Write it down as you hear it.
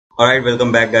Alright,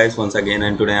 welcome back guys once again,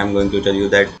 and today I'm going to tell you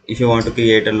that if you want to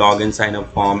create a login sign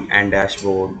up form and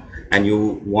dashboard and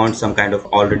you want some kind of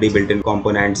already built-in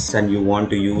components and you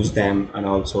want to use them, and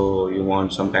also you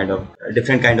want some kind of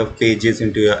different kind of pages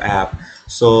into your app,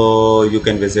 so you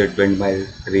can visit Windmill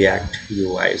React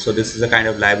UI. So this is a kind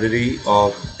of library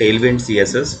of Tailwind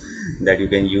CSS that you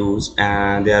can use,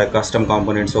 and there are custom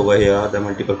components over here, the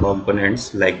multiple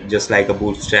components like just like a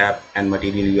bootstrap and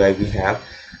material UI we have.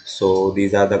 So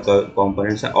these are the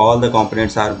components. All the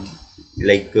components are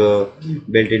built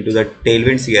into the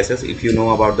Tailwind CSS. If you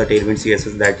know about the Tailwind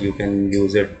CSS, that you can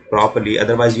use it properly.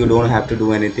 Otherwise you don't have to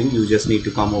do anything. You just need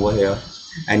to come over here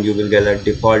and you will get a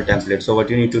default template. So what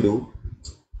you need to do,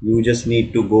 you just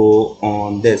need to go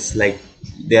on this, like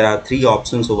there are three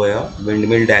options over here: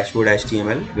 Windmill Dashboard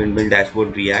HTML, Windmill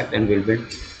Dashboard React, and Windmill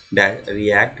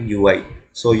React UI.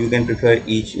 So you can prefer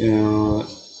each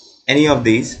any of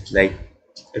these. Like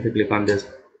if you click on this,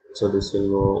 so this will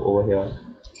go over here,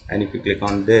 and if you click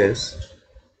on this,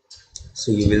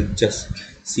 so you will just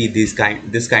see this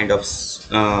kind of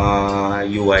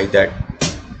UI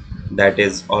that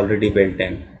is already built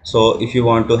in. So if you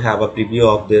want to have a preview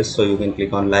of this, so you can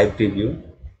click on live preview,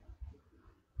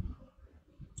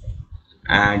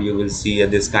 and you will see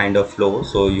this kind of flow.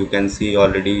 So you can see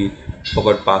already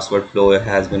forgot password flow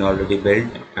has been already built,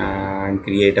 and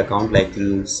create account, like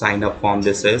sign up form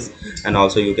this is, and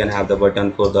also you can have the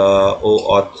button for the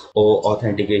O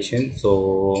authentication.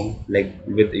 So like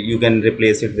with you can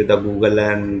replace it with the Google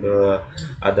and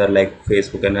other like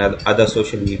Facebook and other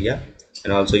social media.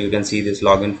 And also you can see this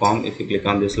login form. If you click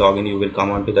on this login, you will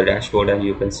come onto the dashboard and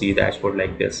you can see dashboard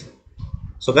like this.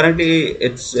 So currently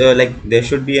it's like there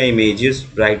should be images.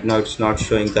 Right now it's not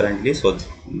showing currently, so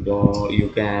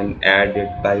you can add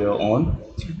it by your own.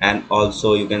 And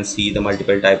also you can see the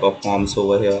multiple type of forms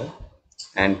over here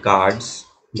and cards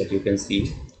that you can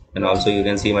see, and also you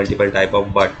can see multiple type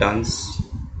of buttons,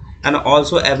 and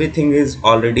also everything is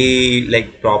already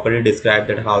like properly described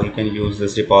that how you can use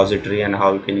this repository and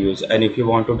how you can use. And if you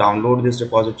want to download this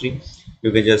repository,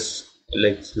 you can just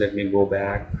let me go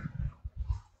back.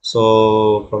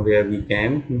 So from where we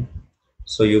came,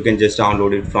 so you can just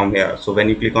download it from here. So when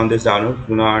you click on this download,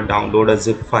 do not download a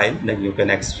zip file, then you can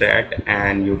extract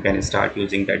and you can start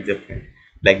using that zip file,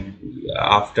 like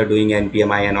after doing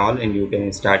npmi and all, and you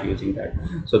can start using that.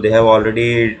 So they have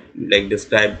already like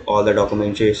described all the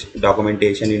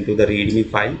documentation into the readme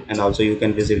file, and also you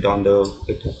can visit on the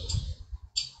GitHub.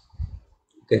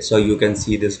 Okay, so you can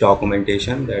see this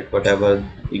documentation, that whatever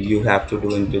you have to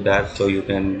do into that, so you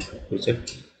can use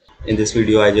it. In this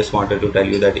video I just wanted to tell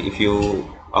you that if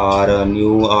you are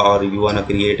new or you want to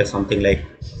create something like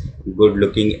good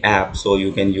looking app, so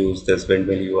you can use this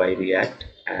Windmill UI React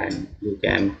and you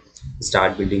can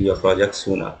start building your project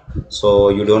sooner. So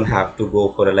you don't have to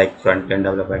go for a like front end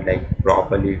development like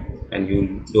properly, and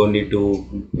you don't need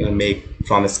to make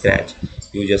from scratch.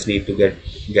 You just need to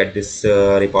get this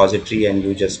repository, and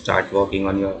you just start working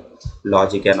on your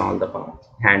logic and all the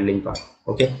handling part.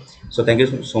 Okay, so thank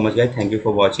you so much guys, thank you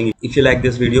for watching. If you like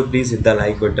this video, please hit the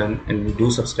like button and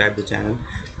do subscribe the channel.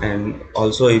 And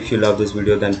also if you love this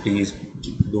video, then please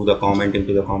do the comment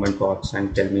into the comment box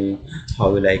and tell me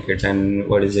how you like it and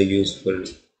what is the useful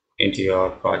into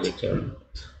your project.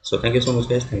 So thank you so much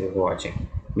guys, thank you for watching.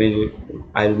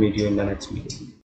 I'll meet you in the next video.